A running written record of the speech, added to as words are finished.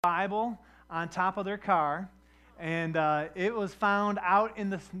Bible on top of their car, and it was found out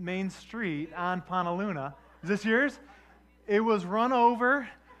in the main street on Honolulu. Is this yours? It was run over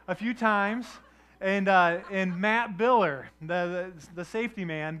a few times, and Matt Biller, the safety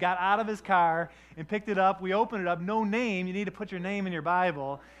man, got out of his car and picked it up. We opened it up. No name. You need to put your name in your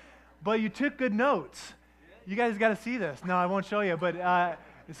Bible. But you took good notes. You guys got to see this. No, I won't show you, but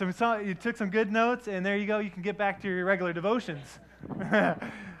you took some good notes, and there you go. You can get back to your regular devotions.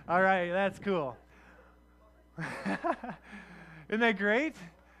 All right, that's cool. Isn't that great?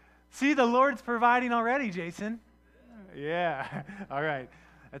 See, the Lord's providing already, Jason. Yeah. All right.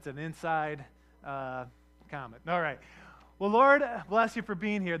 That's an inside comment. All right. Well, Lord, bless you for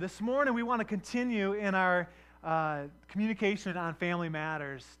being here. This morning, we want to continue in our communication on family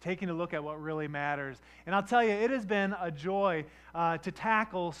matters, taking a look at what really matters. And I'll tell you, it has been a joy to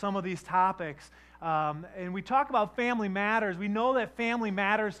tackle some of these topics. And we talk about family matters. We know that family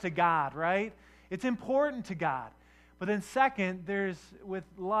matters to God, right? It's important to God. But then second, there's with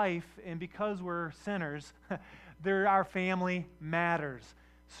life, and because we're sinners, there are family matters,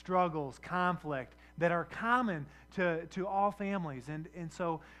 struggles, conflict that are common to all families. And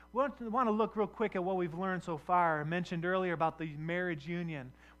so we want to look real quick at what we've learned so far. I mentioned earlier about the marriage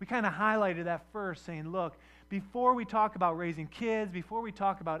union. We kind of highlighted that first, saying, look, before we talk about raising kids, before we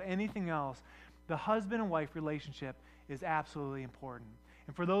talk about anything else, the husband and wife relationship is absolutely important.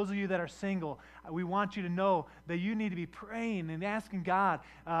 And for those of you that are single, we want you to know that you need to be praying and asking God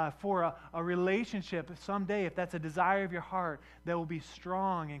for a relationship someday, if that's a desire of your heart, that will be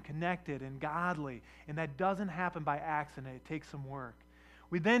strong and connected and godly. And that doesn't happen by accident. It takes some work.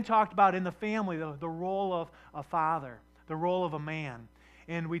 We then talked about in the family the role of a father, the role of a man.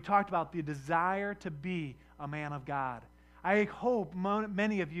 And we talked about the desire to be a man of God. I hope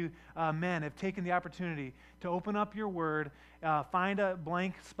many of you men have taken the opportunity to open up your word, find a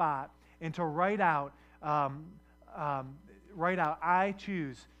blank spot, and to write out, I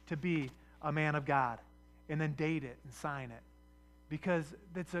choose to be a man of God, and then date it and sign it. Because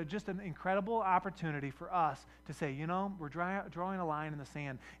it's just an incredible opportunity for us to say, we're drawing a line in the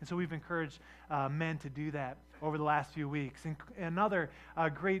sand. And so we've encouraged men to do that over the last few weeks. And another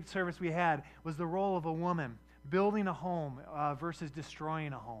great service we had was the role of a woman, building a home versus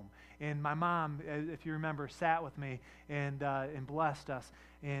destroying a home. And my mom, if you remember, sat with me and blessed us.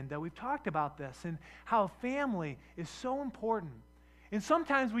 And we've talked about this and how family is so important. And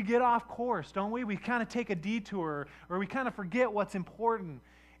sometimes we get off course, don't we? We kind of take a detour, or we kind of forget what's important.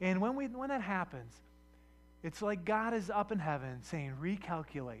 And when that happens, it's like God is up in heaven saying,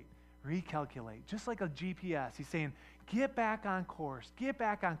 recalculate, just like a GPS. He's saying, get back on course,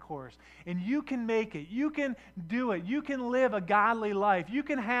 and you can make it. You can do it. You can live a godly life. You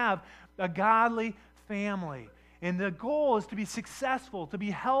can have a godly family. And the goal is to be successful, to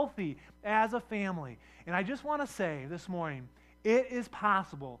be healthy as a family. And I just want to say this morning, it is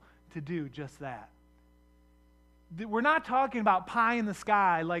possible to do just that. We're not talking about pie in the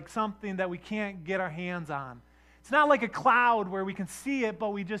sky, like something that we can't get our hands on. It's not like a cloud where we can see it, but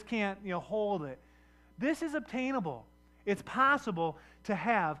we just can't, hold it. This is obtainable. It's possible to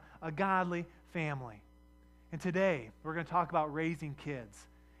have a godly family. And today, we're going to talk about raising kids.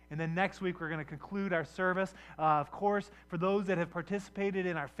 And then next week, we're going to conclude our service. Of course, for those that have participated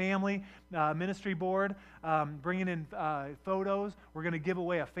in our family ministry board, bringing in photos, we're going to give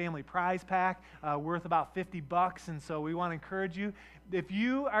away a family prize pack worth about $50. And so we want to encourage you. If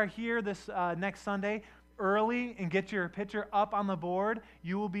you are here this next Sunday, early and get your picture up on the board,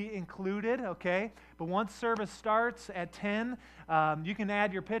 you will be included, okay? But once service starts at 10, you can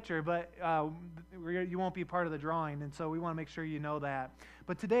add your picture, but you won't be part of the drawing, and so we want to make sure you know that.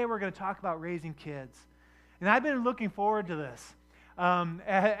 But today we're going to talk about raising kids. And I've been looking forward to this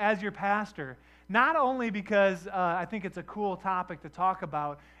as your pastor, not only because I think it's a cool topic to talk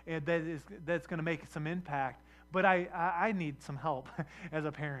about that's going to make some impact, but I need some help as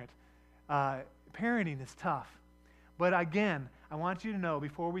a parent. Parenting is tough. But again, I want you to know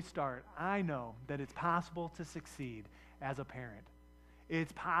before we start, I know that it's possible to succeed as a parent.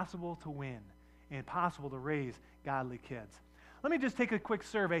 It's possible to win and possible to raise godly kids. Let me just take a quick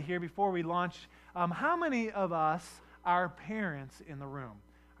survey here before we launch. How many of us are parents in the room?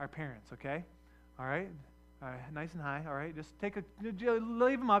 Are parents, okay? All right, nice and high. All right, just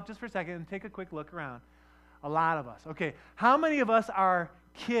leave them up just for a second and take a quick look around. A lot of us. Okay, how many of us are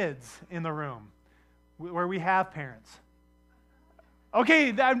kids in the room where we have parents?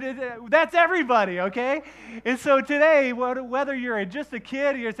 Okay, that's everybody, okay? And so today, whether you're just a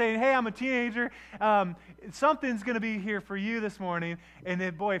kid or you're saying, hey, I'm a teenager, something's going to be here for you this morning. And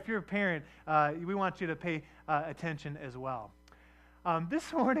then, boy, if you're a parent, we want you to pay attention as well.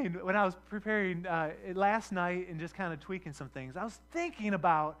 This morning, when I was preparing last night and just kind of tweaking some things, I was thinking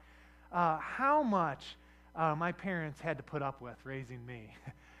about how much my parents had to put up with raising me.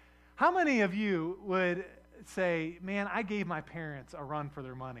 How many of you would say, man, I gave my parents a run for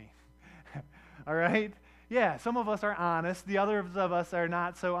their money? All right? Yeah, some of us are honest. The others of us are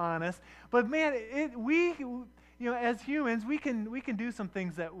not so honest. But man, as humans, we can do some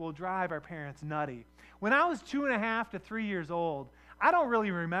things that will drive our parents nutty. When I was 2.5 to 3 years old, I don't really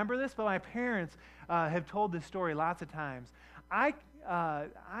remember this, but my parents have told this story lots of times. I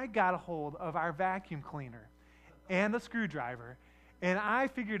got a hold of our vacuum cleaner and a screwdriver, and I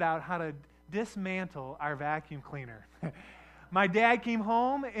figured out how to dismantle our vacuum cleaner. My dad came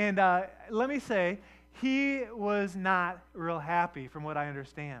home, and let me say, he was not real happy from what I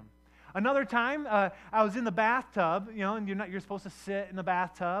understand. Another time, I was in the bathtub, and you're supposed to sit in the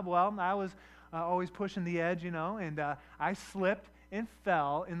bathtub. Well, I was always pushing the edge, and I slipped and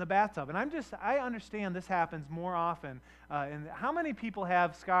fell in the bathtub. And I understand this happens more often. And how many people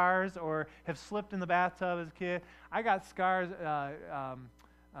have scars or have slipped in the bathtub as a kid? I got scars,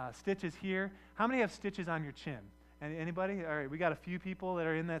 stitches here. How many have stitches on your chin? Anybody? All right, we got a few people that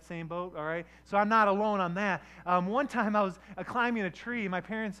are in that same boat, all right? So I'm not alone on that. One time I was climbing a tree. My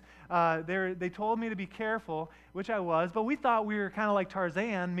parents, they told me to be careful, which I was, but we thought we were kind of like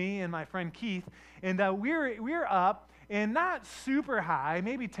Tarzan, me and my friend Keith, and we were up and not super high,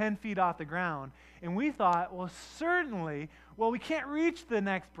 maybe 10 feet off the ground, and we thought, we can't reach the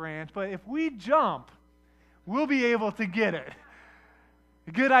next branch, but if we jump, we'll be able to get it.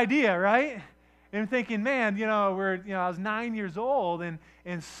 Good idea, right? And thinking, man, I was 9 years old,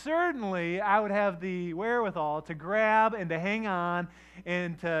 and certainly I would have the wherewithal to grab and to hang on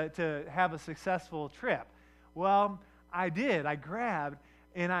and to have a successful trip. Well, I did. I grabbed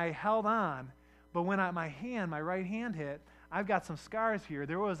and I held on, but when my right hand hit, I've got some scars here.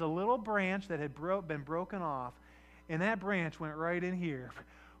 There was a little branch that had been broken off, and that branch went right in here.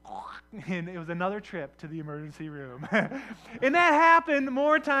 And it was another trip to the emergency room. And that happened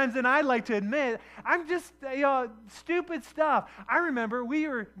more times than I'd like to admit. I'm just, stupid stuff. I remember we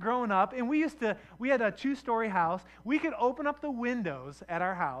were growing up, and we had a 2-story house. We could open up the windows at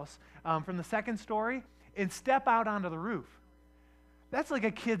our house from the 2nd story and step out onto the roof. That's like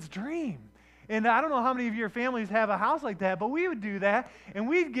a kid's dream. And I don't know how many of your families have a house like that, but we would do that, and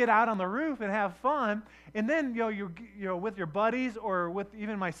we'd get out on the roof and have fun. And then, you're with your buddies or with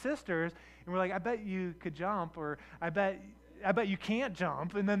even my sisters, and we're like, I bet you could jump, or I bet you can't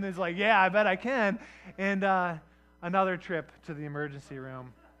jump. And then there's like, yeah, I bet I can. And another trip to the emergency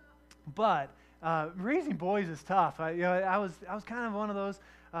room. But raising boys is tough. I was kind of one of those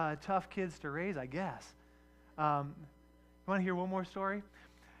tough kids to raise, I guess. You want to hear one more story?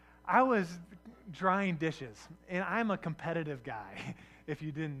 I was drying dishes, and I'm a competitive guy, if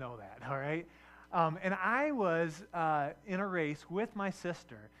you didn't know that, all right? And I was in a race with my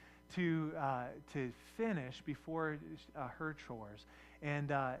sister to finish before her chores.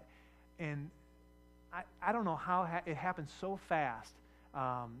 And I don't know how it happened so fast.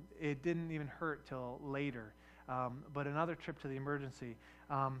 It didn't even hurt till later. But another trip to the emergency.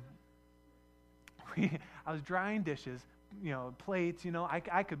 I was drying dishes, plates,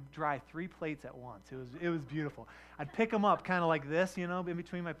 I could dry 3 plates at once. It was beautiful. I'd pick them up kind of like this, in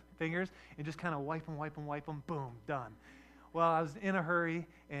between my fingers, and just kind of wipe them, boom, done. Well, I was in a hurry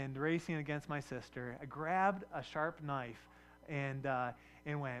and racing against my sister. I grabbed a sharp knife and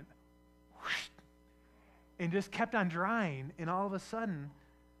went whoosh, and just kept on drying, and all of a sudden,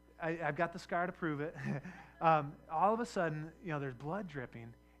 I've got the scar to prove it. All of a sudden, there's blood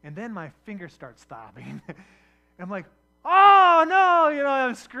dripping, and then my finger starts stopping. I'm like, oh, no,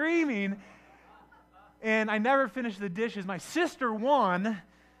 I'm screaming. And I never finished the dishes. My sister won,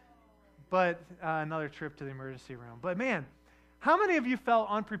 but another trip to the emergency room. But man, how many of you felt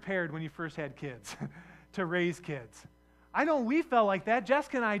unprepared when you first had kids, to raise kids? I know we felt like that.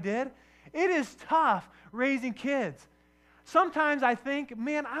 Jessica and I did. It is tough raising kids. Sometimes I think,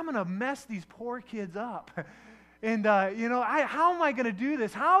 man, I'm going to mess these poor kids up. And, how am I going to do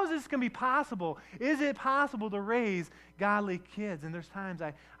this? How is this going to be possible? Is it possible to raise godly kids? And there's times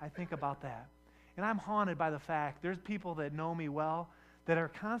I think about that. And I'm haunted by the fact there's people that know me well that are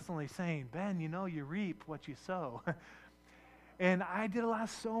constantly saying, Ben, you reap what you sow. And I did a lot of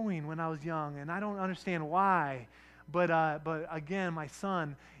sowing when I was young, and I don't understand why. But again, my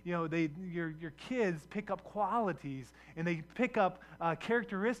son, your kids pick up qualities, and they pick up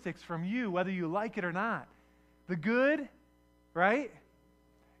characteristics from you, whether you like it or not. The good, right?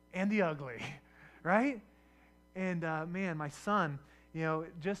 And the ugly, right? And man, my son,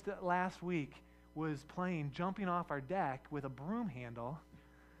 just last week, was playing jumping off our deck with a broom handle.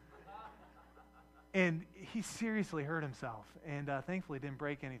 And he seriously hurt himself, and thankfully didn't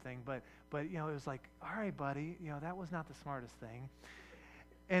break anything. But it was like, all right, buddy, that was not the smartest thing.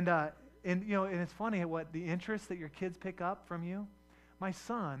 And it's funny what the interest that your kids pick up from you. My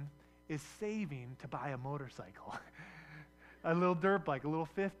son is saving to buy a motorcycle, a little dirt bike, a little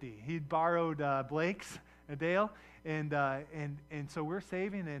 50. He'd borrowed Blake's, a Dale, and so we're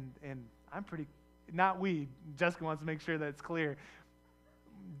saving, and I'm pretty. Not we. Jessica wants to make sure that it's clear.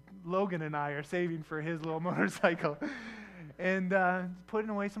 Logan and I are saving for his little motorcycle and putting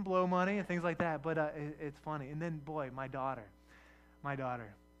away some blow money and things like that. But it's funny. And then, boy, my daughter,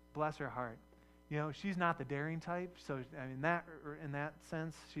 bless her heart. She's not the daring type. So in that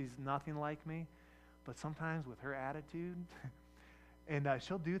sense, she's nothing like me. But sometimes with her attitude, and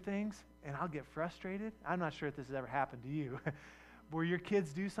she'll do things, and I'll get frustrated. I'm not sure if this has ever happened to you, where your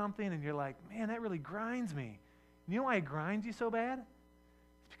kids do something, and you're like, man, that really grinds me. You know why it grinds you so bad?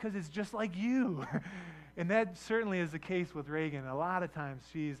 Because it's just like you. And that certainly is the case with Reagan. A lot of times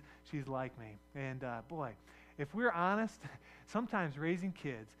she's like me. And boy, if we're honest, sometimes raising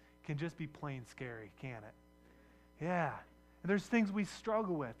kids can just be plain scary, can't it? Yeah. And there's things we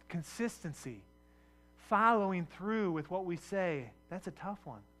struggle with. Consistency. Following through with what we say. That's a tough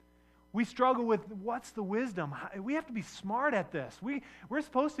one. We struggle with what's the wisdom. We have to be smart at this. We're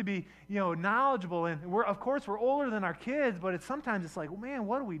supposed to be, knowledgeable, and we're older than our kids, but sometimes it's like, well, man,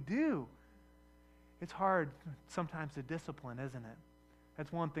 what do we do? It's hard sometimes to discipline, isn't it?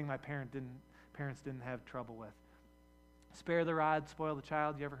 That's one thing my parents didn't have trouble with. Spare the rod, spoil the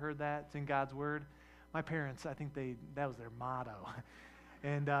child. You ever heard that? It's in God's word. My parents, I think that was their motto.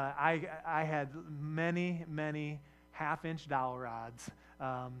 And I had many, many half-inch dowel rods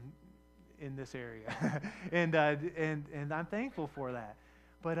in this area, and I'm thankful for that.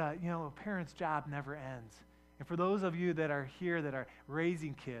 But a parent's job never ends. And for those of you that are here that are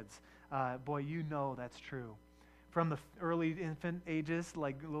raising kids, boy, that's true. From the early infant ages,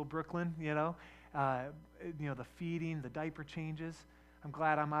 like little Brooklyn, the feeding, the diaper changes. I'm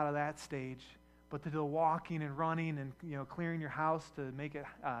glad I'm out of that stage. But the walking and running and clearing your house to make it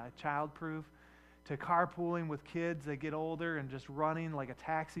child-proof, to carpooling with kids that get older and just running like a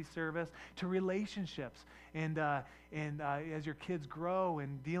taxi service, to relationships and as your kids grow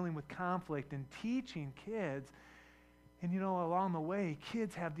and dealing with conflict and teaching kids. And along the way,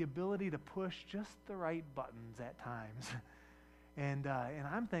 kids have the ability to push just the right buttons at times. And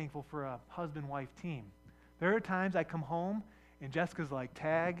I'm thankful for a husband-wife team. There are times I come home and Jessica's like,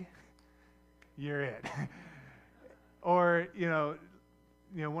 Tag, you're it. Or,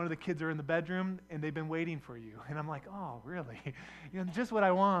 one of the kids are in the bedroom and they've been waiting for you. And I'm like, oh, really? Just what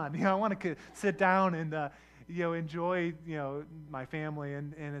I want. I want to sit down and, enjoy, my family.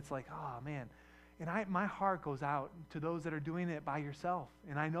 And it's like, oh, man. And my heart goes out to those that are doing it by yourself.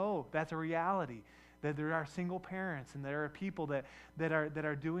 And I know that's a reality, that there are single parents and there are people that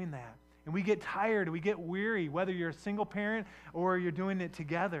are doing that. And we get tired, we get weary, whether you're a single parent or you're doing it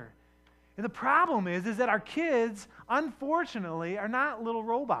together. And the problem is that our kids, unfortunately, are not little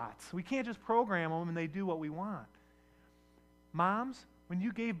robots. We can't just program them and they do what we want. Moms, when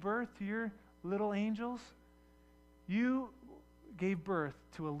you gave birth to your little angels, you gave birth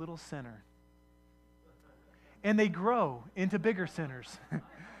to a little sinner. And they grow into bigger sinners.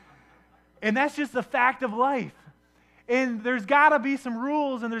 And that's just the fact of life. And there's got to be some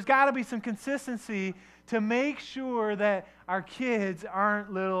rules and there's got to be some consistency to make sure that our kids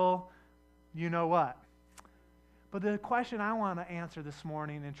aren't little you-know-what. But the question I want to answer this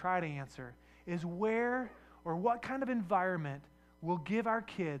morning and try to answer is where or what kind of environment will give our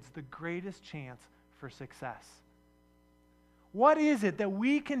kids the greatest chance for success? What is it that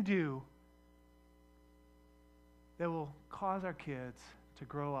we can do that will cause our kids to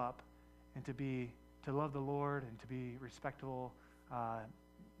grow up and to love the Lord and to be respectable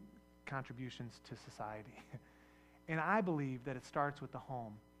contributions to society? And I believe that it starts with the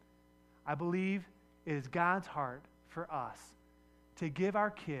home. I believe it is God's heart for us to give our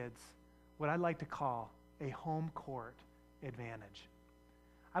kids what I like to call a home court advantage.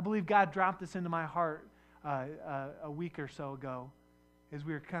 I believe God dropped this into my heart a week or so ago as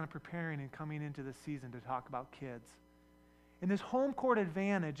we were kind of preparing and coming into this season to talk about kids. And this home court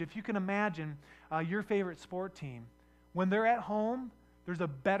advantage, if you can imagine your favorite sport team, when they're at home, there's a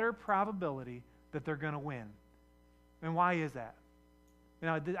better probability that they're going to win. And why is that?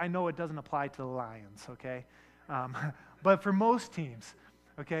 I know it doesn't apply to the Lions, okay? But for most teams,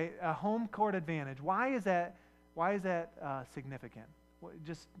 okay, a home court advantage. Why is that significant?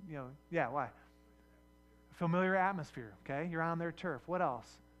 Why? Familiar atmosphere, okay? You're on their turf. What else?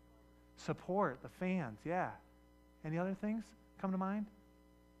 support, the fans, yeah. Any other things come to mind?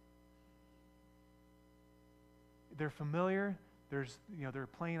 They're familiar. They're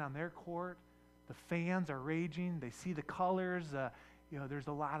playing on their court. The fans are raging. They see the colors. There's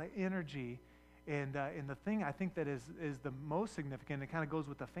a lot of energy. And the thing I think that is the most significant, it kind of goes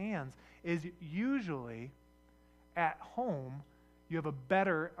with the fans, is usually at home you have a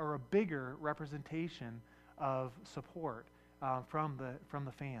better or a bigger representation of support from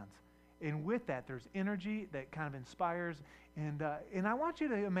the fans. And with that, there's energy that kind of inspires. And I want you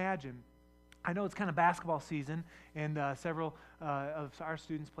to imagine, I know it's kind of basketball season, and several of our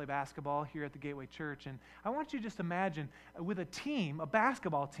students play basketball here at the Gateway Church. And I want you to just imagine with a team, a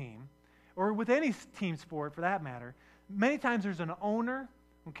basketball team, or with any team sport for that matter, many times there's an owner,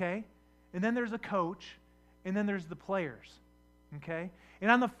 okay? And then there's a coach, and then there's the players, okay? And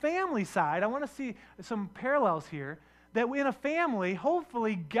on the family side, I want to see some parallels here, that in a family,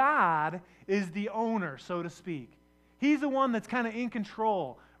 hopefully God is the owner, so to speak. He's the one that's kind of in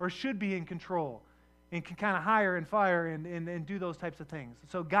control, or should be in control, and can kind of hire and fire and do those types of things.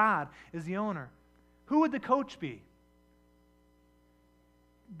 So God is the owner. Who would the coach be?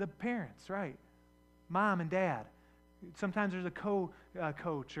 The parents, right? Mom and dad. Sometimes there's a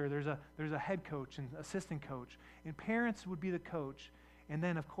coach, or there's a head coach and assistant coach. And parents would be the coach. And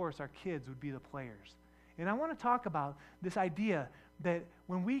then, of course, our kids would be the players. And I want to talk about this idea that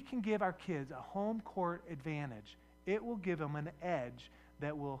when we can give our kids a home court advantage, it will give them an edge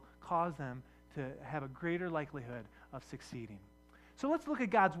that will cause them to have a greater likelihood of succeeding. So let's look at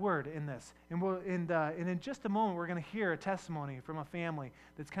God's Word in this. And in just a moment, we're going to hear a testimony from a family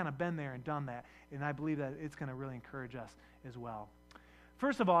that's kind of been there and done that. And I believe that it's going to really encourage us as well.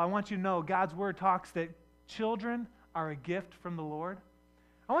 First of all, I want you to know God's Word talks that children are a gift from the Lord.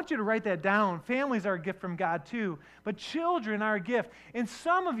 I want you to write that down. Families are a gift from God too, but children are a gift. And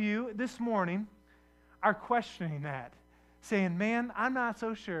some of you this morning are questioning that, saying, man, I'm not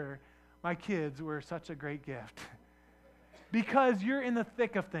so sure my kids were such a great gift. Because you're in the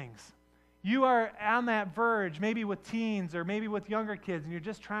thick of things. You are on that verge, maybe with teens or maybe with younger kids, and you're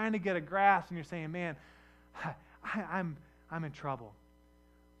just trying to get a grasp, and you're saying, man, I'm in trouble.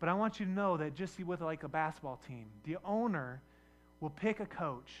 But I want you to know that just with like a basketball team, the owner will pick a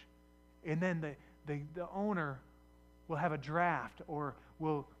coach, and then the owner will have a draft or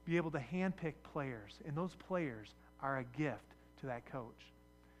will be able to handpick players, and those players are a gift to that coach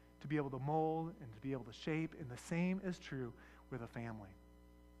to be able to mold and to be able to shape, and the same is true with a family.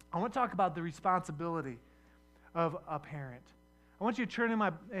 I want to talk about the responsibility of a parent. I want you to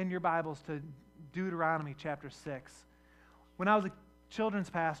turn in your Bibles to Deuteronomy chapter 6. When I was a children's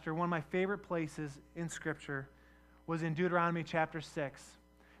pastor, one of my favorite places in Scripture was in Deuteronomy chapter 6,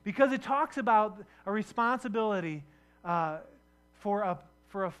 because it talks about a responsibility for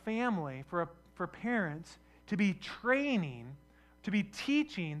a family, for parents to be training, to be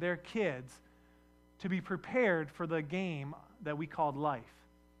teaching their kids to be prepared for the game that we called life.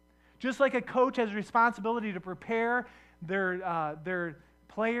 Just like a coach has a responsibility to prepare their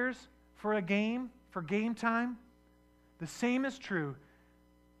players for a game, for game time, the same is true,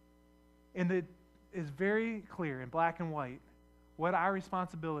 and it is very clear in black and white what our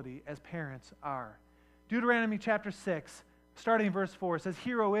responsibility as parents are. Deuteronomy chapter 6, starting in verse 4, it says,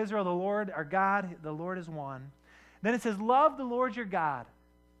 "Hear, O Israel, the Lord our God, the Lord is one." Then it says, "Love the Lord your God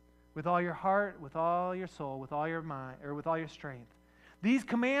with all your heart, with all your soul, with all your mind, or with all your strength. These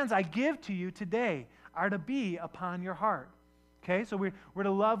commands I give to you today are to be upon your heart." Okay, so we're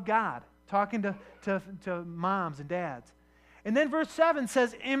to love God, talking to moms and dads. And then verse 7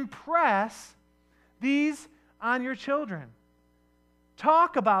 says, "Impress these on your children.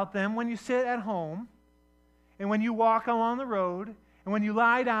 Talk about them when you sit at home, and when you walk along the road, and when you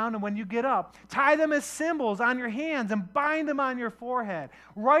lie down, and when you get up. Tie them as symbols on your hands, and bind them on your forehead.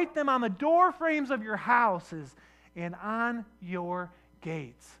 Write them on the door frames of your houses and on your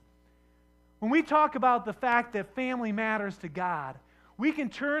gates." When we talk about the fact that family matters to God, we can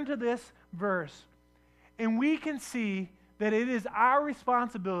turn to this verse, and we can see that it is our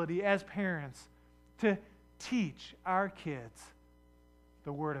responsibility as parents to teach our kids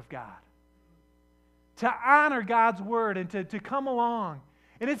the Word of God, to honor God's Word, and to come along.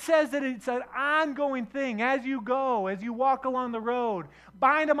 And it says that it's an ongoing thing as you go, as you walk along the road.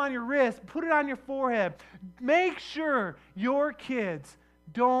 Bind them on your wrist, put it on your forehead. Make sure your kids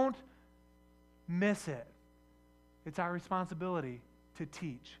don't miss it. It's our responsibility to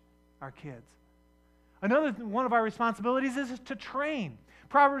teach our kids. Another one of our responsibilities is to train.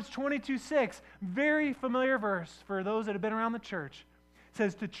 Proverbs 22:6, very familiar verse for those that have been around the church,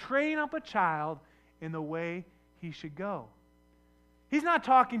 says to train up a child in the way he should go. He's not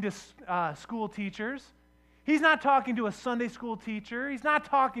talking to school teachers. He's not talking to a Sunday school teacher. He's not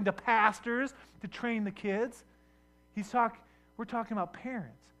talking to pastors to train the kids. We're talking about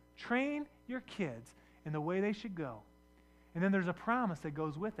parents. Train your kids in the way they should go. And then there's a promise that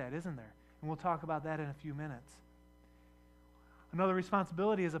goes with that, isn't there? And we'll talk about that in a few minutes. Another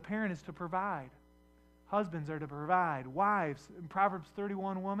responsibility as a parent is to provide. Husbands are to provide. Wives, in Proverbs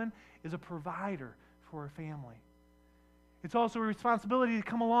 31 woman, is a provider for her family. It's also a responsibility to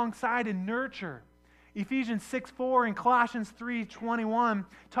come alongside and nurture. Ephesians 6:4 and Colossians 3:21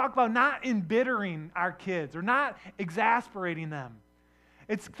 talk about not embittering our kids or not exasperating them.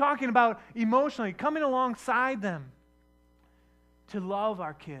 It's talking about emotionally coming alongside them to love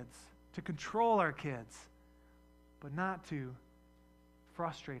our kids, to control our kids, but not to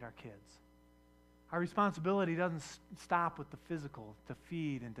frustrate our kids. Our responsibility doesn't stop with the physical, to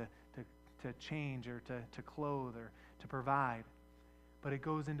feed and to change or to clothe or to provide, but it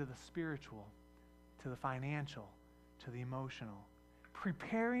goes into the spiritual, to the financial, to the emotional.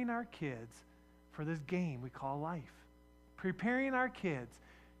 Preparing our kids for this game we call life. Preparing our kids,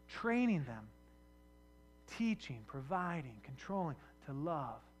 training them, teaching, providing, controlling, to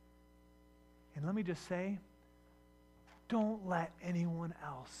love. And let me just say, don't let anyone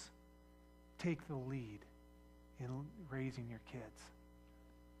else take the lead in raising your kids.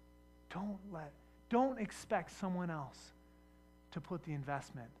 Don't expect someone else to put the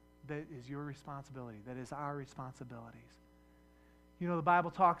investment that is your responsibility, that is our responsibilities. You know, the Bible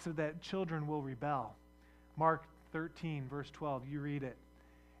talks of that children will rebel. Mark 13, verse 12, you read it.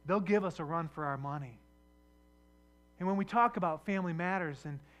 They'll give us a run for our money. And when we talk about family matters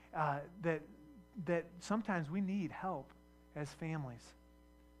and that sometimes we need help as families.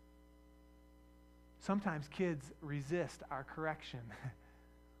 Sometimes kids resist our correction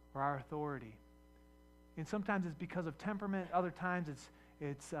or our authority. And sometimes it's because of temperament. Other times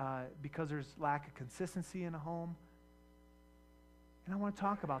it's because there's lack of consistency in a home. And I want to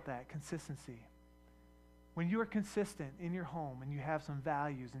talk about that, consistency. When you are consistent in your home and you have some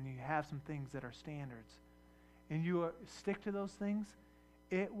values and you have some things that are standards and you stick to those things,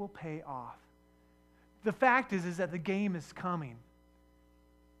 it will pay off. The fact is that the game is coming.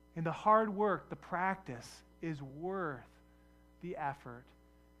 And the hard work, the practice, is worth the effort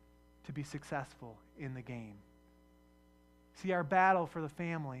to be successful in the game. See, our battle for the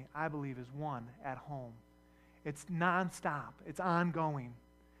family, I believe, is won at home. It's nonstop. It's ongoing.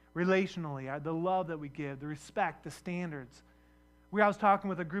 Relationally, the love that we give, the respect, the standards. I was talking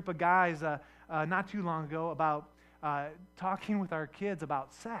with a group of guys not too long ago about talking with our kids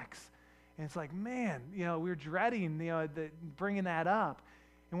about sex. And it's like, man, we're dreading bringing that up.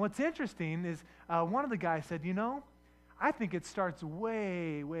 And what's interesting is one of the guys said, I think it starts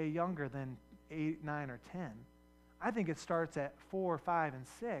way, way younger than 8, 9, or 10. I think it starts at 4, 5, and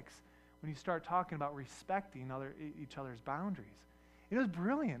 6 when you start talking about respecting each other's boundaries. It was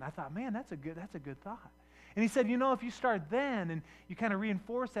brilliant. I thought, man, that's a good thought. And he said, if you start then and you kind of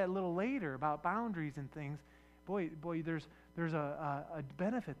reinforce that a little later about boundaries and things, boy, there's a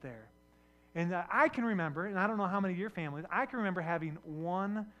benefit there. And I can remember, and I don't know how many of your families, I can remember having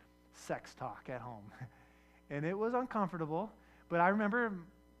one sex talk at home. And it was uncomfortable, but I remember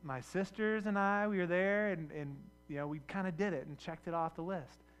my sisters and I, we were there, and we kind of did it and checked it off the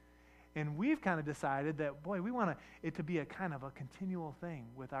list. And we've kind of decided that, boy, we want it to be a kind of a continual thing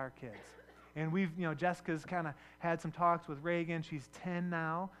with our kids. And Jessica's kind of had some talks with Reagan. She's 10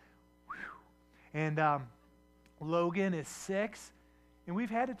 now. Whew. And Logan is 6. And we've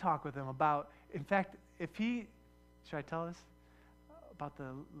had to talk with him about, in fact, should I tell us about the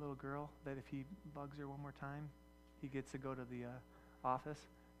little girl that if he bugs her one more time, he gets to go to the office?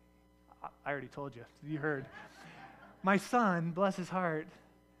 I already told you. You heard. My son, bless his heart,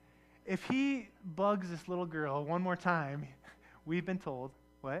 if he bugs this little girl one more time, we've been told,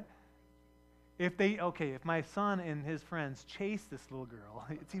 what? If my son and his friends chase this little girl,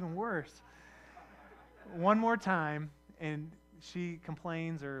 it's even worse. One more time, and she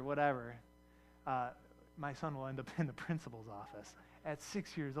complains or whatever, my son will end up in the principal's office at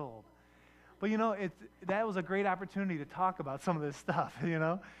 6 years old. But that was a great opportunity to talk about some of this stuff,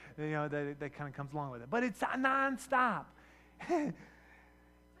 that kind of comes along with it. But it's nonstop.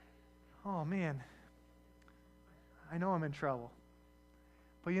 Oh man, I know I'm in trouble.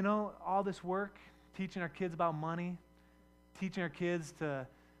 But all this work, teaching our kids about money, teaching our kids to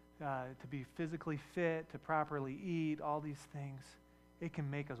be physically fit, to properly eat, all these things, it can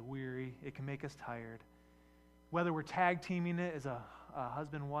make us weary. It can make us tired. Whether we're tag teaming it as a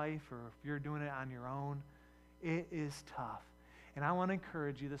husband-wife or if you're doing it on your own, it is tough. And I want to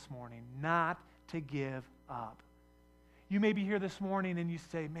encourage you this morning not to give up. You may be here this morning and you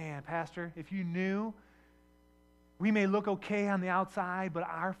say, man, Pastor, if you knew, we may look okay on the outside, but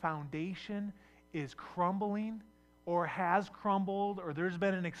our foundation is crumbling or has crumbled, or there's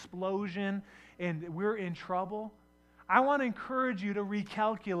been an explosion and we're in trouble. I want to encourage you to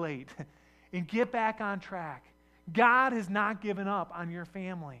recalculate and get back on track. God has not given up on your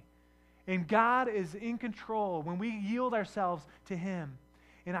family. And God is in control when we yield ourselves to Him.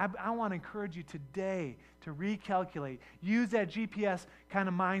 And I want to encourage you today to recalculate. Use that GPS kind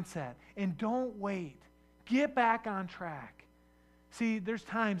of mindset. And don't wait. Get back on track. See, there's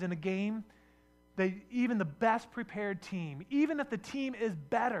times in a game that even the best prepared team, even if the team is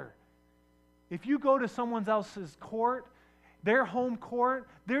better, if you go to someone else's court, their home court,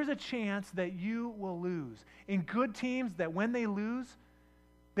 there's a chance that you will lose. In good teams, that when they lose,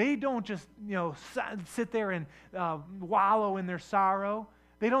 they don't just sit there and wallow in their sorrow.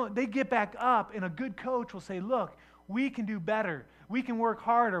 They get back up, and a good coach will say, look, we can do better. We can work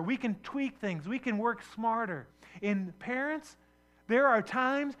harder. We can tweak things. We can work smarter. And parents, there are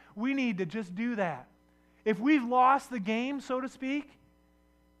times we need to just do that. If we've lost the game, so to speak,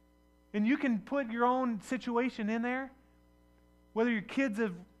 and you can put your own situation in there, whether your kids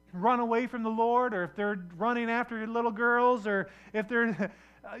have run away from the Lord, or if they're running after your little girls, or if they're,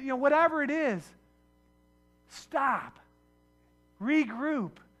 whatever it is, stop,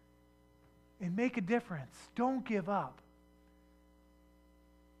 regroup, and make a difference. Don't give up.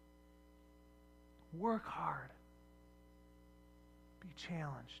 Work hard. Be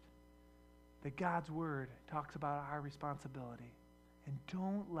challenged. That God's Word talks about our responsibility. And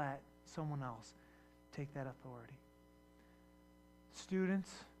don't let someone else take that authority.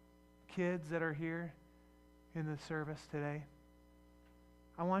 Students, kids that are here in the service today,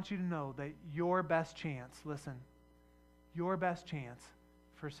 I want you to know that your best chance, listen, your best chance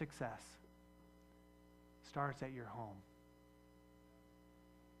for success starts at your home.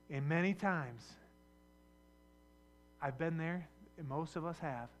 And many times, I've been there, and most of us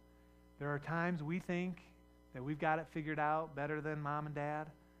have, there are times we think that we've got it figured out better than mom and dad.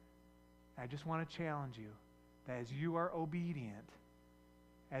 I just want to challenge you that as you are obedient,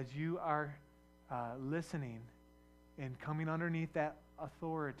 as you are listening and coming underneath that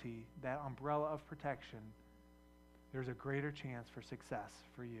authority, that umbrella of protection, there's a greater chance for success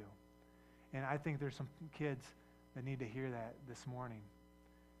for you. And I think there's some kids that need to hear that this morning.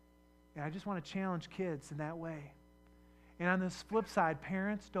 And I just want to challenge kids in that way. And on this flip side,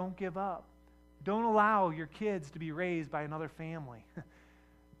 parents, don't give up. Don't allow your kids to be raised by another family.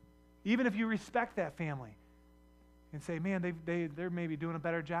 Even if you respect that family and say, man, they're maybe doing a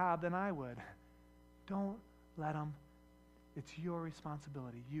better job than I would. Don't let them. It's your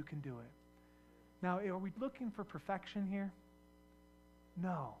responsibility. You can do it. Now, are we looking for perfection here?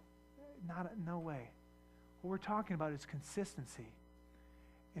 No. No way. What we're talking about is consistency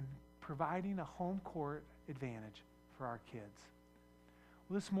in providing a home court advantage for our kids.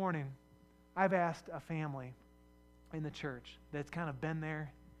 Well, this morning, I've asked a family in the church that's kind of been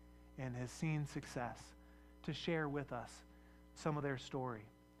there and has seen success to share with us some of their story.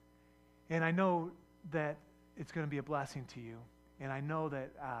 And I know that it's going to be a blessing to you, and I know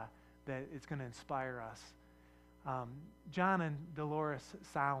that that it's going to inspire us. John and Dolores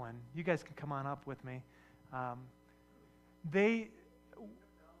Sowen, you guys can come on up with me. They,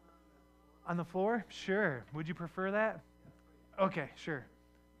 on the floor? Sure. Would you prefer that? Okay, sure.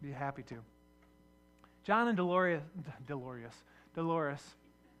 Be happy to. John and Dolores,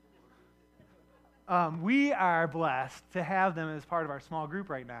 we are blessed to have them as part of our small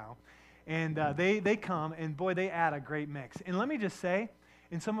group right now. And they come, and boy, they add a great mix. And let me just say,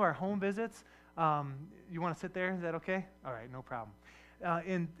 in some of our home visits, you want to sit there? Is that okay? All right, no problem.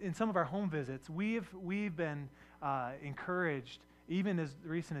 In some of our home visits, we've been encouraged, even as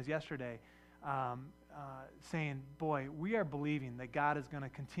recent as yesterday, saying, boy, we are believing that God is going to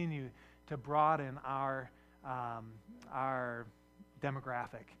continue to broaden our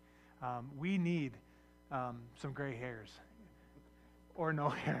demographic. We need some gray hairs or no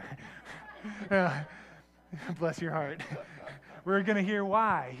hair. Bless your heart. We're going to hear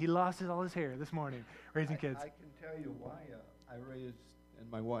why he lost all his hair this morning raising kids. I can tell you why. I raised,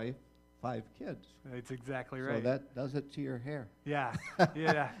 and my wife, 5 kids. That's exactly right. So that does it to your hair. Yeah,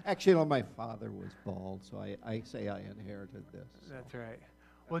 yeah. Actually, no, my father was bald, so I say I inherited this. So. That's right.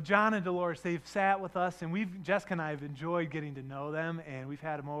 Well, John and Dolores, they've sat with us, and Jessica and I have enjoyed getting to know them, and we've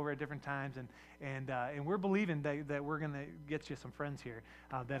had them over at different times, and we're believing that we're going to get you some friends here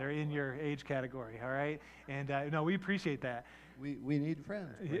that are in your age category, all right? And no, we appreciate that. We need friends.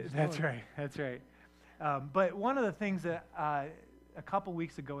 That's right. That's right. But one of the things that a couple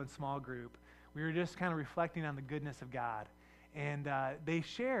weeks ago in small group, we were just kind of reflecting on the goodness of God. And they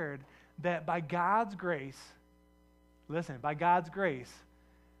shared that by God's grace, listen, by God's grace,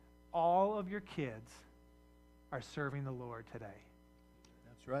 all of your kids are serving the Lord today.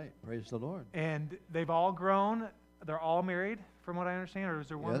 That's right. Praise the Lord. And they've all grown. They're all married, from what I understand, or is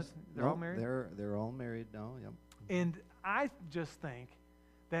there one? Yes. They're all married? They're all married now, yep. And I just think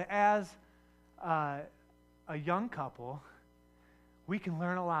that as a young couple, we can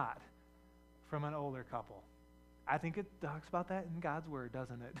learn a lot from an older couple. I think it talks about that in God's Word,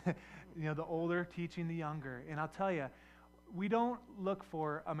 doesn't it? The older teaching the younger. And I'll tell you, we don't look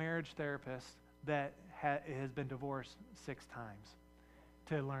for a marriage therapist that has been divorced 6 times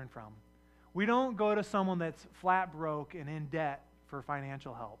to learn from. We don't go to someone that's flat broke and in debt for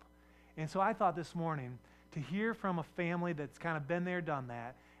financial help. And so I thought this morning, to hear from a family that's kind of been there, done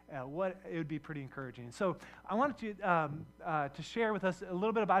that, it would be pretty encouraging. So I wanted you to share with us a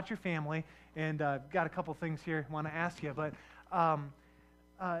little bit about your family, and I've got a couple things here I want to ask you. But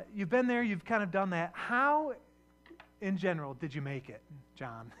you've been there, you've kind of done that. How, in general, did you make it,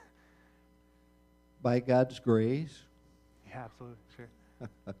 John? By God's grace. Yeah, absolutely, sure.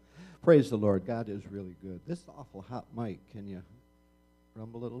 Praise the Lord. God is really good. This is awful hot mic. Can you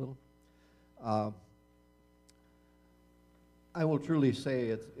rumble it a little? I will truly say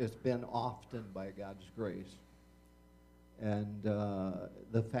it's been often by God's grace. And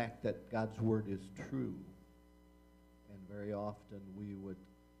the fact that God's Word is true. And very often we would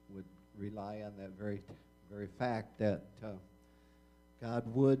rely on that very fact that God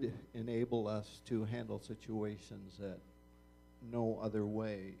would enable us to handle situations that no other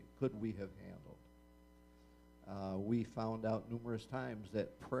way could we have handled. We found out numerous times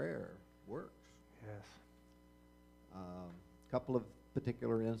that prayer works. Yes. A couple of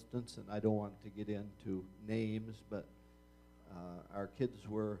particular instances, and I don't want to get into names, but our kids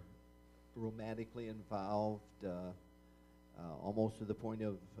were romantically involved, almost to the point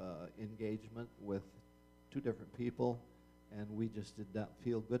of engagement with 2 different people, and we just did not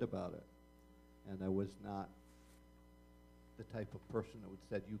feel good about it. And I was not the type of person that would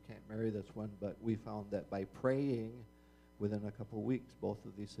said, you can't marry this one, but we found that by praying, within a couple of weeks, both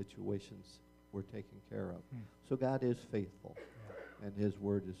of these situations were taken care of. So God is faithful, and His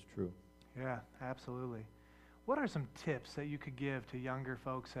Word is true. Yeah, absolutely. What are some tips that you could give to younger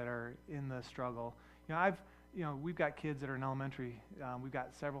folks that are in the struggle? We've got kids that are in elementary. We've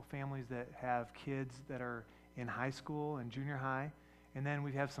got several families that have kids that are in high school and junior high, and then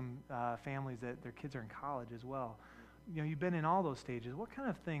we have some families that their kids are in college as well. You've been in all those stages. What kind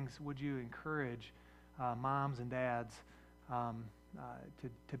of things would you encourage moms and dads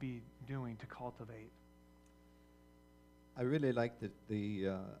to be doing to cultivate? I really like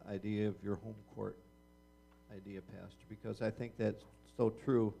the idea of your home court idea, Pastor, because I think that's so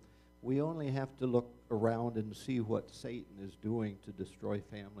true. We only have to look around and see what Satan is doing to destroy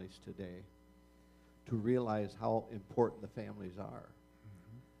families today to realize how important the families are.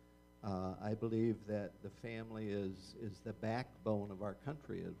 I believe that the family is the backbone of our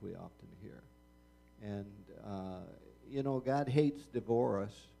country, as we often hear. And, God hates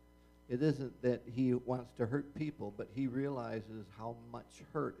divorce. It isn't that He wants to hurt people, but He realizes how much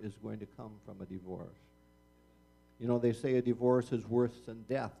hurt is going to come from a divorce. They say a divorce is worse than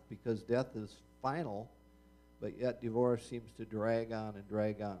death because death is final, but yet divorce seems to drag on and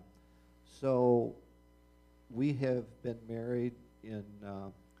drag on. So we have been married in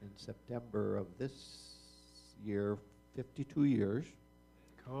September of this year, 52 years.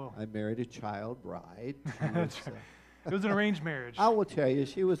 Cool. I married a child bride. It was an arranged marriage. I will tell you,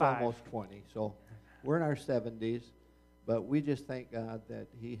 she was 5. almost 20, so we're in our 70s. But we just thank God that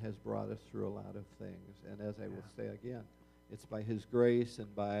He has brought us through a lot of things. And as I will say again, it's by His grace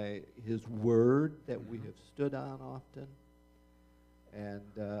and by His Word that we have stood on often,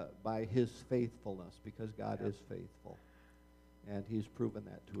 and by His faithfulness, because God is faithful. And He's proven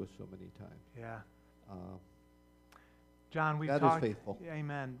that to us so many times. Yeah. John, we've God talked. is faithful.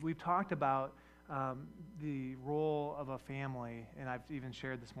 Amen. We've talked about the role of a family, and I've even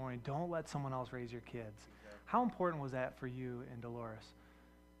shared this morning, don't let someone else raise your kids. How important was that for you and Dolores?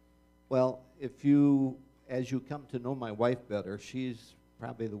 Well, as you come to know my wife better, she's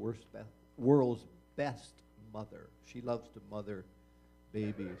probably the world's best mother. She loves to mother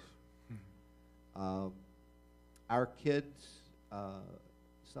babies. Our kids,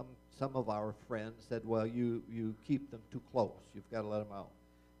 some of our friends said, well, you keep them too close. You've got to let them out.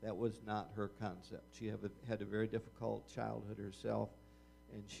 That was not her concept. She had a very difficult childhood herself,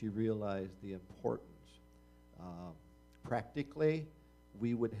 and she realized the importance. Practically,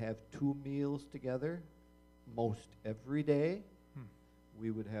 we would have 2 meals together most every day.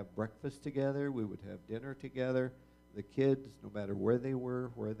 We would have breakfast together. We would have dinner together. The kids, no matter where they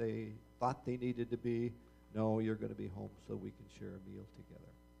were, where they thought they needed to be, no, you're going to be home so we can share a meal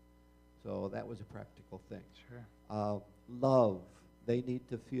together. So that was a practical thing. Sure. Love. They need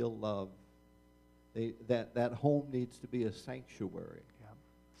to feel love. That home needs to be a sanctuary. Yeah.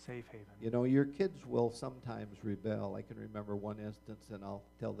 Safe haven. You know, your kids will sometimes rebel. I can remember one instance, and I'll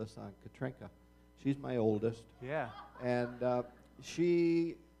tell this on Katrinka. She's my oldest. Yeah. And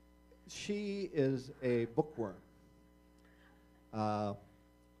she is a bookworm.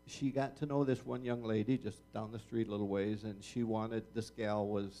 She got to know this one young lady just down the street a little ways, and this gal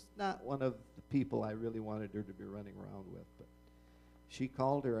was not one of the people I really wanted her to be running around with, but she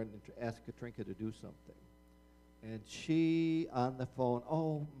called her and asked Katrinka to do something. And she, on the phone,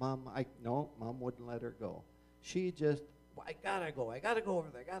 oh, Mom, Mom wouldn't let her go. She just, well, I gotta go over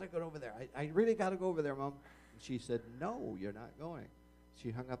there, I really gotta go over there, Mom. And she said, no, you're not going. She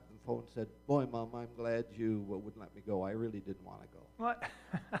hung up the phone and said, boy, Mom, I'm glad you wouldn't let me go. I really didn't want to go. What?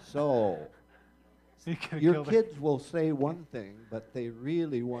 So, your kids will say one thing, but they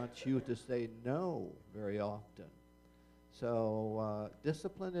really want you to say no very often. So,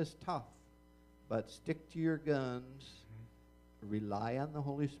 discipline is tough, but stick to your guns. Rely on the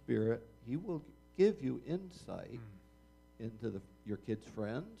Holy Spirit. He will give you insight into your kids'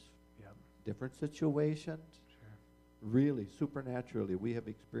 friends, different situations. Really, supernaturally, we have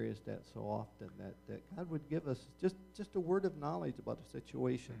experienced that so often that God would give us just a word of knowledge about a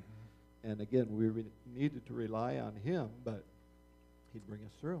situation. And again, we needed to rely on Him, but He'd bring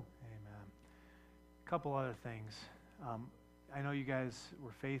us through. Amen. A couple other things. I know you guys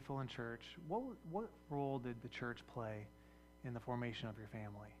were faithful in church. What role did the church play in the formation of your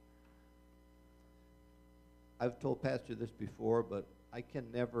family? I've told Pastor this before, but I can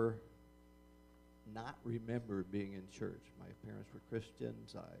never not remember being in church. My parents were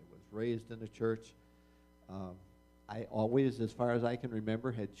Christians. I was raised in a church. I always, as far as I can remember,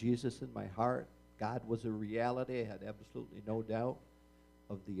 had Jesus in my heart. God was a reality. I had absolutely no doubt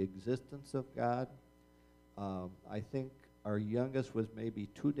of the existence of God. I think our youngest was maybe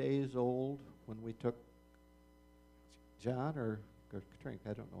 2 days old when we took John or Katrina,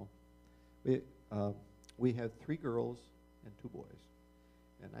 I don't know. We had 3 girls and 2 boys.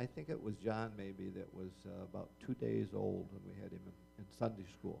 And I think it was John maybe that was about 2 days old when we had him in Sunday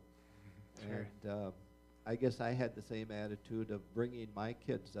school. Sure. And I guess I had the same attitude of bringing my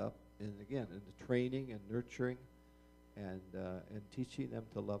kids up, and again, in the training and nurturing and teaching them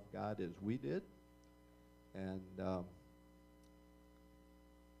to love God as we did. And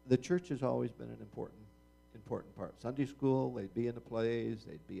the church has always been an important part. Sunday school, they'd be in the plays,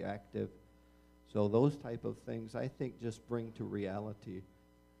 they'd be active. So those type of things, I think, just bring to reality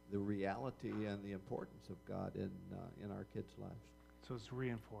the reality and the importance of God in our kids' lives. So it's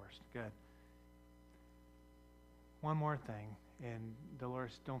reinforced. Good. One more thing, and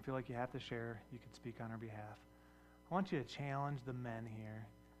Dolores, don't feel like you have to share. You can speak on our behalf. I want you to challenge the men here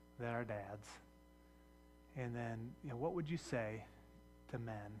that are dads. And then, what would you say to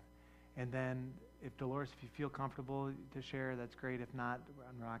men? And then, if Dolores, if you feel comfortable to share, that's great. If not,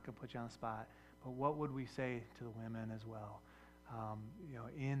 I'm not going to put you on the spot. But what would we say to the women as well,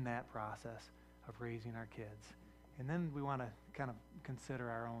 in that process of raising our kids? And then we want to kind of consider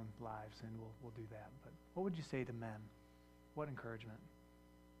our own lives, and we'll do that. But what would you say to men? What encouragement?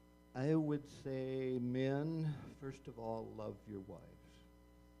 I would say, men, first of all, love your wives.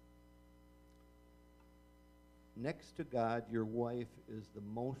 Next to God, your wife is the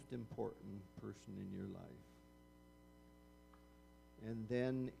most important person in your life. And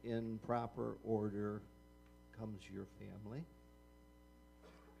then in proper order comes your family.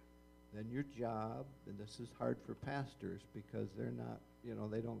 Then your job, and this is hard for pastors because they're not,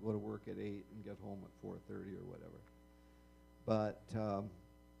 they don't go to work at 8 and get home at 4:30 or whatever. But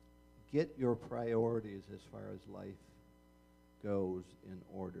get your priorities as far as life goes in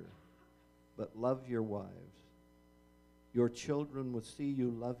order. But love your wives. Your children will see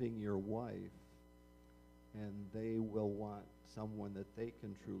you loving your wife, and they will want someone that they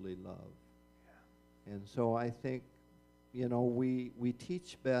can truly love. Yeah. And so I think, we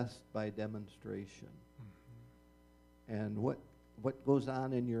teach best by demonstration. Mm-hmm. And what goes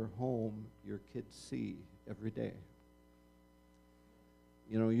on in your home, your kids see every day.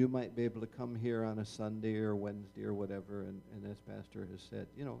 You might be able to come here on a Sunday or Wednesday or whatever, and as Pastor has said,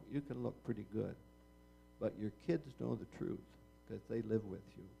 you can look pretty good. But your kids know the truth because they live with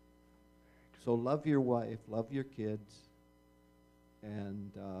you. So love your wife, love your kids,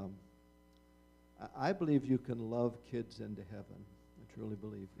 and I believe you can love kids into heaven. I truly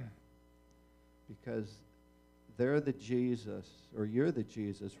believe that. Because they're the Jesus, or you're the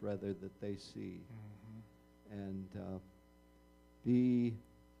Jesus, rather, that they see. And be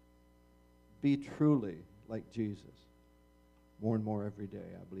truly like Jesus. More and more every day.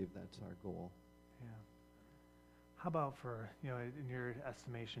 I believe that's our goal. Yeah. How about for, in your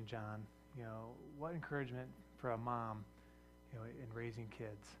estimation, John, what encouragement for a mom, in raising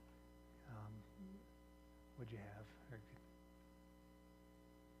kids, would you have?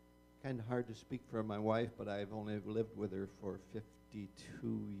 Kind of hard to speak for my wife, but I've only lived with her for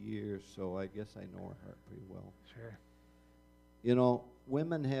 52 years, so I guess I know her heart pretty well. Sure.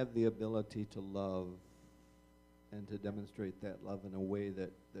 Women have the ability to love and to demonstrate that love in a way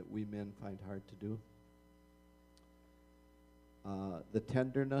that we men find hard to do. The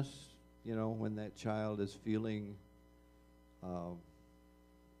tenderness, when that child is feeling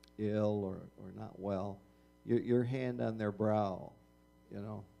ill or not well, your hand on their brow,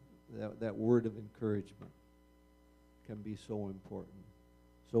 that word of encouragement can be so important.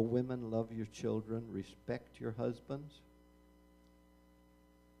 So women, love your children, respect your husbands.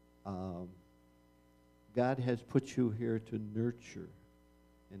 God has put you here to nurture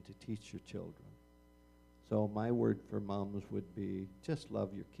and to teach your children. So my word for moms would be just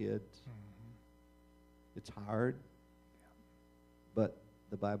love your kids. It's hard, but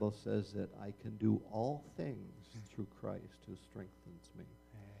the Bible says that I can do all things through Christ who strengthens me.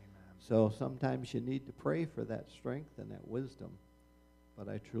 Amen. So sometimes you need to pray for that strength and that wisdom, but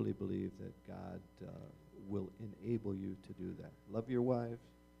I truly believe that God will enable you to do that. Love your wives,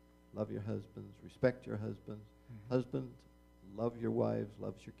 love your husbands, respect your husbands. Husbands, love your wives,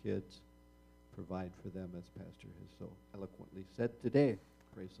 love your kids, provide for them, as Pastor has so eloquently said today.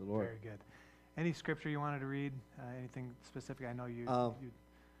 Praise the Lord. Very good. Any scripture you wanted to read? Anything specific? I know you.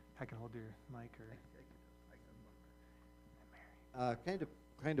 I can hold your mic or.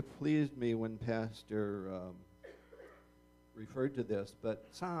 Kind of pleased me when Pastor referred to this, but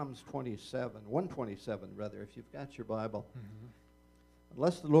Psalms 127 rather, if you've got your Bible.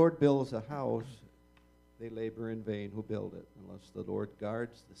 Unless the Lord builds a house, they labor in vain who build it. Unless the Lord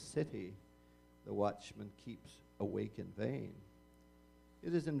guards the city, the watchman keeps awake in vain.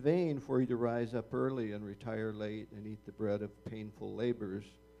 It is in vain for you to rise up early and retire late and eat the bread of painful labors,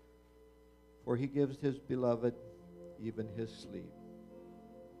 for he gives his beloved even his sleep.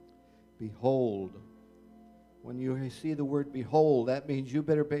 Behold, when you see the word behold, that means you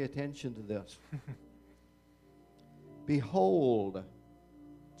better pay attention to this. Behold,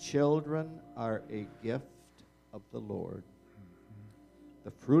 children are a gift of the Lord.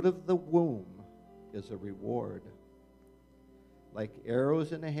 The fruit of the womb is a reward. Like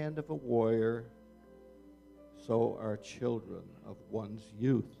arrows in the hand of a warrior, so are children of one's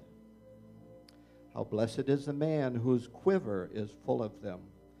youth. How blessed is the man whose quiver is full of them.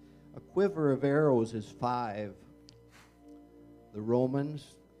 A quiver of arrows is 5. The Romans,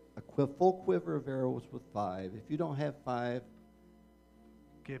 full quiver of arrows with 5. If you don't have 5,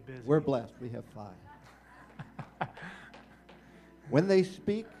 get busy. We're blessed. We have 5. When they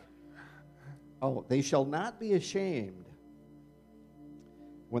speak, they shall not be ashamed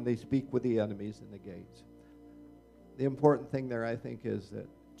when they speak with the enemies in the gates. The important thing there, I think, is that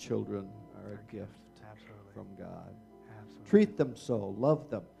children are a gift from God. Absolutely. Treat them so. Love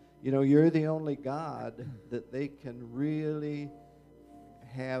them. You're the only God that they can really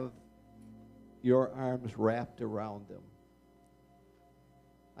have your arms wrapped around them.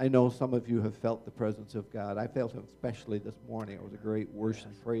 I know some of you have felt the presence of God. I felt him especially this morning. It was a great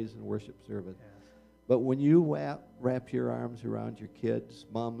worship, praise and worship service. Yes. But when you wrap your arms around your kids,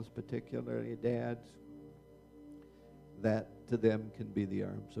 moms particularly, dads, that to them can be the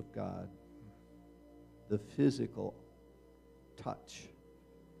arms of God. The physical touch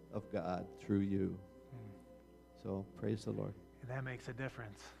of God through you. So praise the Lord. And that makes a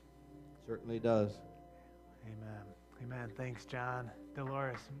difference. Certainly does. Amen. Amen. Thanks, John.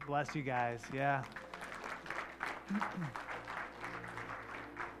 Dolores, bless you guys. Yeah.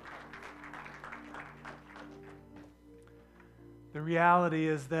 The reality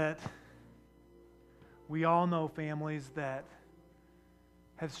is that we all know families that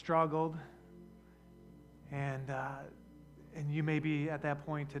have struggled, and you may be at that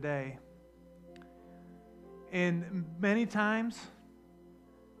point today. And many times,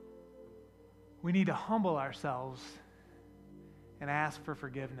 we need to humble ourselves and ask for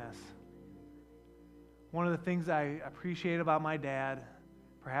forgiveness. One of the things I appreciate about my dad,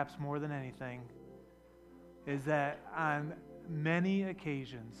 perhaps more than anything, is that on many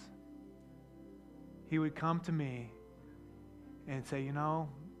occasions, he would come to me and say,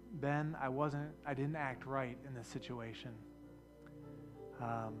 Ben, I didn't act right in this situation.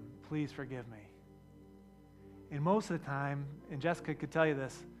 Please forgive me. And most of the time, and Jessica could tell you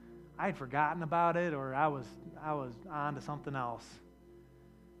this, I had forgotten about it, or I was on to something else.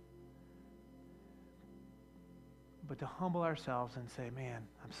 But to humble ourselves and say, man,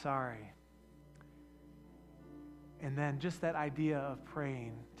 I'm sorry. And then just that idea of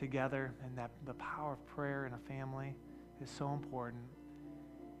praying together and that the power of prayer in a family is so important.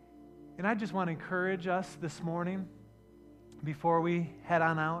 And I just want to encourage us this morning, before we head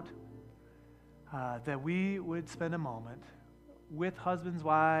on out, that we would spend a moment with husbands,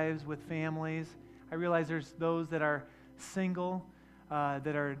 wives, with families. I realize there's those that are single,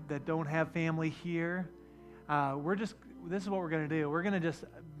 that don't have family here. This is what we're going to do. We're going to just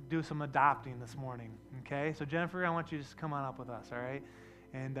do some adopting this morning, okay? So Jennifer, I want you to just come on up with us, all right?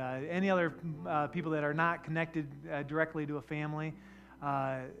 And any other people that are not connected directly to a family,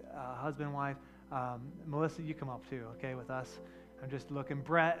 husband, wife, Melissa, you come up too, okay, with us. I'm just looking.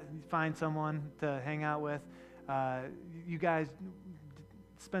 Brett, find someone to hang out with. You guys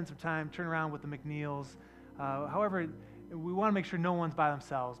spend some time, turn around with the McNeils. However, we want to make sure no one's by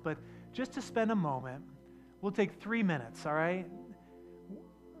themselves, but just to spend a moment, we'll take 3 minutes, all right?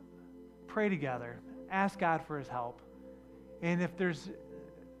 Pray together. Ask God for his help. And if there's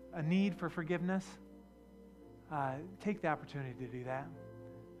a need for forgiveness, take the opportunity to do that,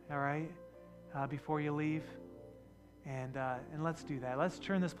 all right, before you leave. And let's do that. Let's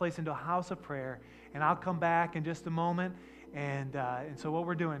turn this place into a house of prayer. And I'll come back in just a moment. And so what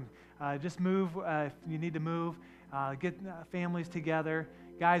we're doing, just move if you need to move. Get families together.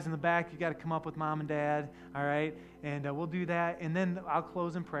 Guys in the back, you got to come up with mom and dad, all right? And we'll do that. And then I'll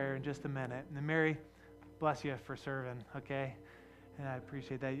close in prayer in just a minute. And then Mary, bless you for serving, okay? And I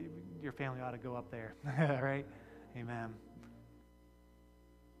appreciate that. Your family ought to go up there, all right? Amen.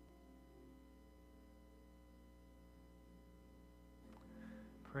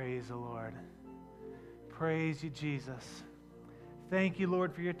 Praise the Lord. Praise you, Jesus. Thank you,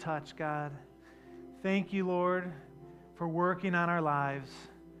 Lord, for your touch, God. Thank you, Lord, for working on our lives.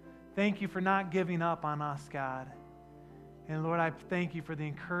 Thank you for not giving up on us, God. And Lord, I thank you for the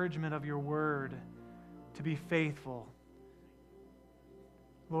encouragement of your word to be faithful.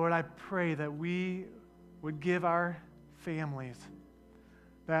 Lord, I pray that we would give our families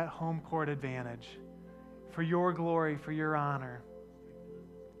that home court advantage for your glory, for your honor.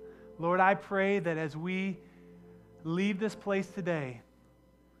 Lord, I pray that as we leave this place today,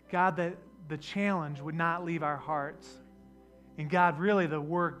 God, that the challenge would not leave our hearts. And God, really the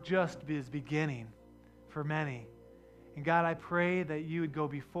work just is beginning for many. And God, I pray that you would go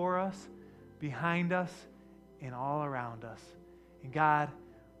before us, behind us, and all around us. And God,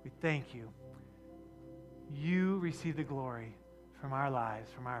 we thank you. You receive the glory from our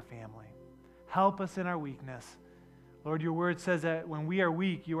lives, from our family. Help us in our weakness. Lord, your word says that when we are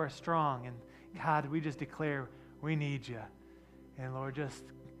weak, you are strong. And God, we just declare we need you. And Lord, just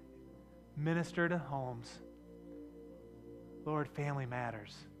minister to homes. Lord, family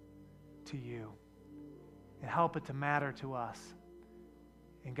matters to you. And help it to matter to us.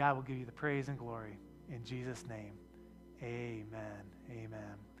 And God will give you the praise and glory. In Jesus' name, amen.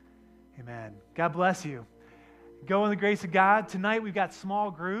 Amen. Amen. God bless you. Go in the grace of God. Tonight we've got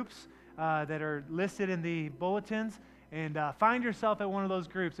small groups that are listed in the bulletins. And find yourself at one of those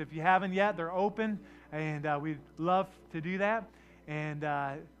groups. If you haven't yet, they're open. And we'd love to do that. And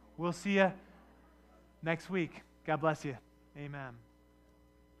we'll see you next week. God bless you. Amen.